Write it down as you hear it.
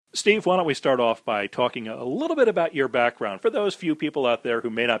Steve, why don't we start off by talking a little bit about your background? For those few people out there who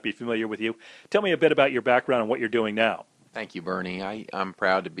may not be familiar with you, tell me a bit about your background and what you're doing now. Thank you, Bernie. I'm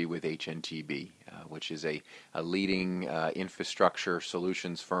proud to be with HNTB, which is a leading infrastructure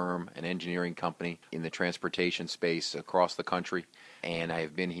solutions firm, an engineering company in the transportation space across the country. And I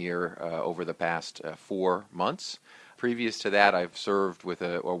have been here over the past 4 months. Previous to that, I've served with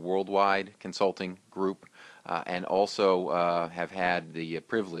a worldwide consulting group and also have had the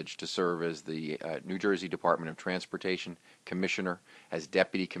privilege to serve as the New Jersey Department of Transportation Commissioner, as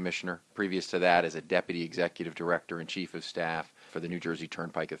Deputy Commissioner. Previous to that, as a Deputy Executive Director and Chief of Staff for the New Jersey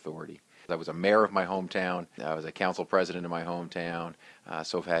Turnpike Authority. I was a mayor of my hometown. I was a council president of my hometown.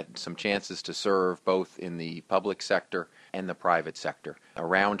 So I've had some chances to serve both in the public sector and the private sector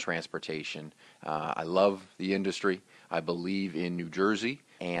around transportation. I love the industry. I believe in New Jersey,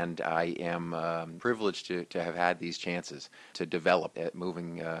 and I am privileged to have had these chances to develop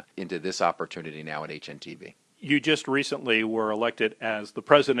moving into this opportunity now at HNTB. You just recently were elected as the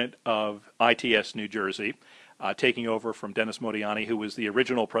president of ITS New Jersey, taking over from Dennis Modiani, who was the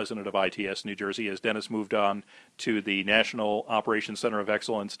original president of ITS New Jersey, as Dennis moved on to the National Operations Center of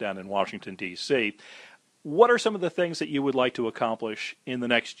Excellence down in Washington, D.C. What are some of the things that you would like to accomplish in the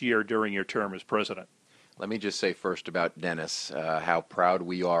next year during your term as president? Let me just say first about Dennis, how proud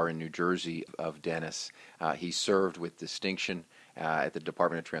we are in New Jersey of Dennis. He served with distinction at the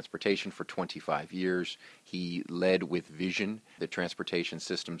Department of Transportation for 25 years. He led with vision the Transportation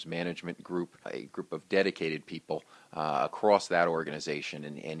Systems Management Group, a group of dedicated people across that organization,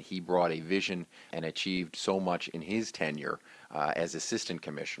 and he brought a vision and achieved so much in his tenure as Assistant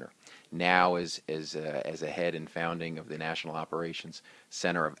Commissioner. Now, as a head and founding of the National Operations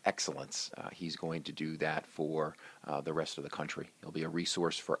Center of Excellence, he's going to do that for the rest of the country. He'll be a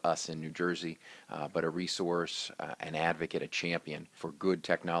resource for us in New Jersey, but a resource, an advocate, a champion for good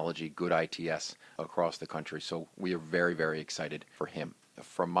technology, good ITS across the country. So we are very, very excited for him.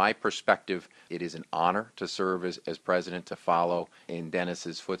 From my perspective, it is an honor to serve as president, to follow in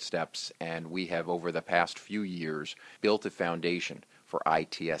Dennis's footsteps, and we have over the past few years built a foundation for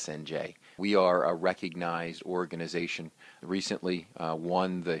ITSNJ. We are a recognized organization. Recently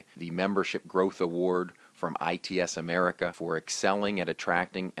won the Membership Growth Award from ITS America for excelling at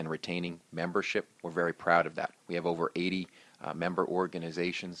attracting and retaining membership. We're very proud of that. We have over 80 member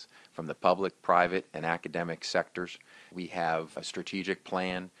organizations from the public, private, and academic sectors. We have a strategic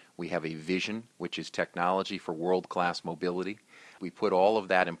plan. We have a vision, which is technology for world-class mobility. We put all of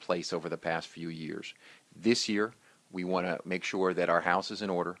that in place over the past few years. This year, we want to make sure that our house is in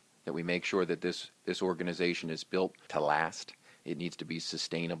order, that we make sure that this organization is built to last. It needs to be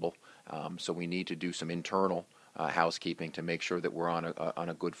sustainable. So we need to do some internal housekeeping to make sure that we're on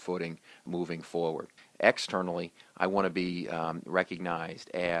a good footing moving forward. Externally, I want to be recognized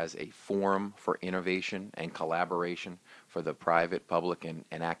as a forum for innovation and collaboration for the private, public, and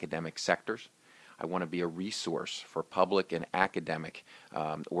academic sectors. I want to be a resource for public and academic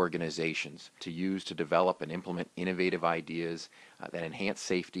organizations to use to develop and implement innovative ideas that enhance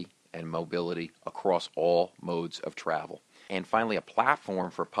safety and mobility across all modes of travel. And finally, a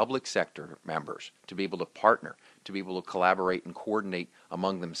platform for public sector members to be able to partner, to be able to collaborate and coordinate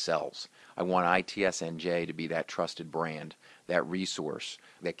among themselves. I want ITSNJ to be that trusted brand, that resource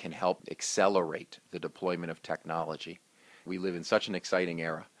that can help accelerate the deployment of technology. We live in such an exciting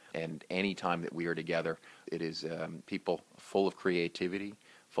era, and any time that we are together, it is people full of creativity,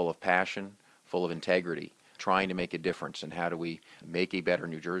 full of passion, full of integrity, trying to make a difference. And how do we make a better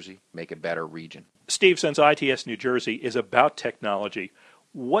New Jersey, make a better region? Steve, since ITS New Jersey is about technology,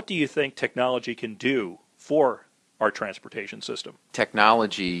 what do you think technology can do for our transportation system?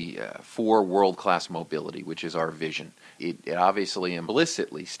 Technology for world-class mobility, which is our vision. It obviously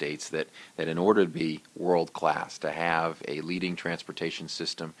implicitly states that in order to be world-class, to have a leading transportation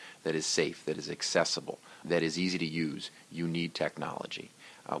system that is safe, that is accessible, that is easy to use, you need technology.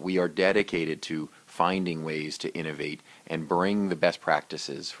 We are dedicated to finding ways to innovate and bring the best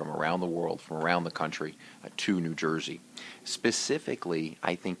practices from around the world, from around the country, to New Jersey. Specifically,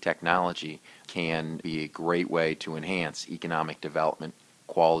 I think technology can be a great way to enhance economic development,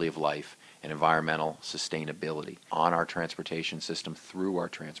 quality of life, and environmental sustainability on our transportation system, through our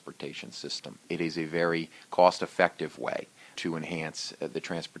transportation system. It is a very cost-effective way to enhance the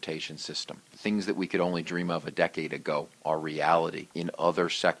transportation system. Things that we could only dream of a decade ago are reality in other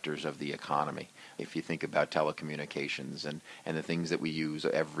sectors of the economy. If you think about telecommunications and the things that we use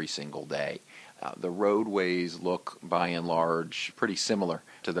every single day, the roadways look, by and large, pretty similar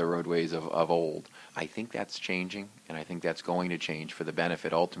to the roadways of old. I think that's changing, and I think that's going to change for the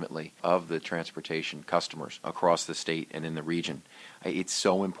benefit, ultimately, of the transportation customers across the state and in the region. It's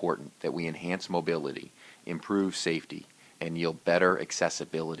so important that we enhance mobility, improve safety, and yield better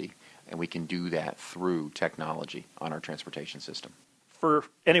accessibility, and we can do that through technology on our transportation system. For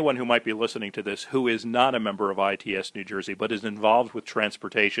anyone who might be listening to this who is not a member of ITS New Jersey but is involved with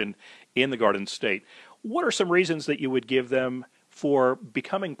transportation in the Garden State, what are some reasons that you would give them for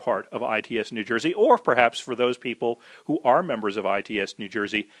becoming part of ITS New Jersey, or perhaps for those people who are members of ITS New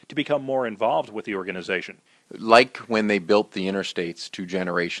Jersey to become more involved with the organization? Like when they built the interstates 2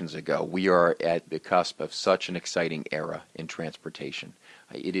 generations ago, we are at the cusp of such an exciting era in transportation.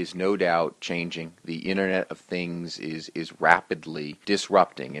 It is no doubt changing. The Internet of Things is rapidly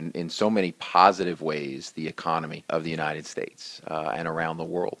disrupting in so many positive ways the economy of the United States and around the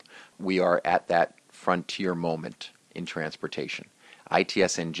world. We are at that frontier moment in transportation.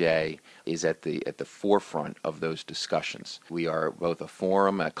 ITS-NJ is at the forefront of those discussions. We are both a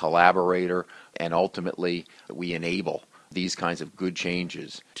forum, a collaborator, and ultimately we enable these kinds of good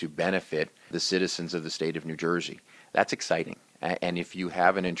changes to benefit the citizens of the state of New Jersey. That's exciting. And if you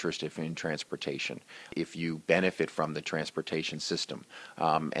have an interest in transportation, if you benefit from the transportation system,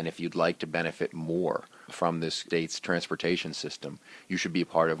 and if you'd like to benefit more from this state's transportation system, you should be a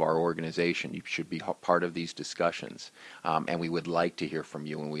part of our organization. You should be part of these discussions. And we would like to hear from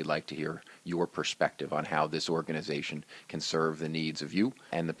you, and we'd like to hear your perspective on how this organization can serve the needs of you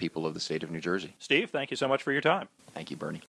and the people of the state of New Jersey. Steve, thank you so much for your time. Thank you, Bernie.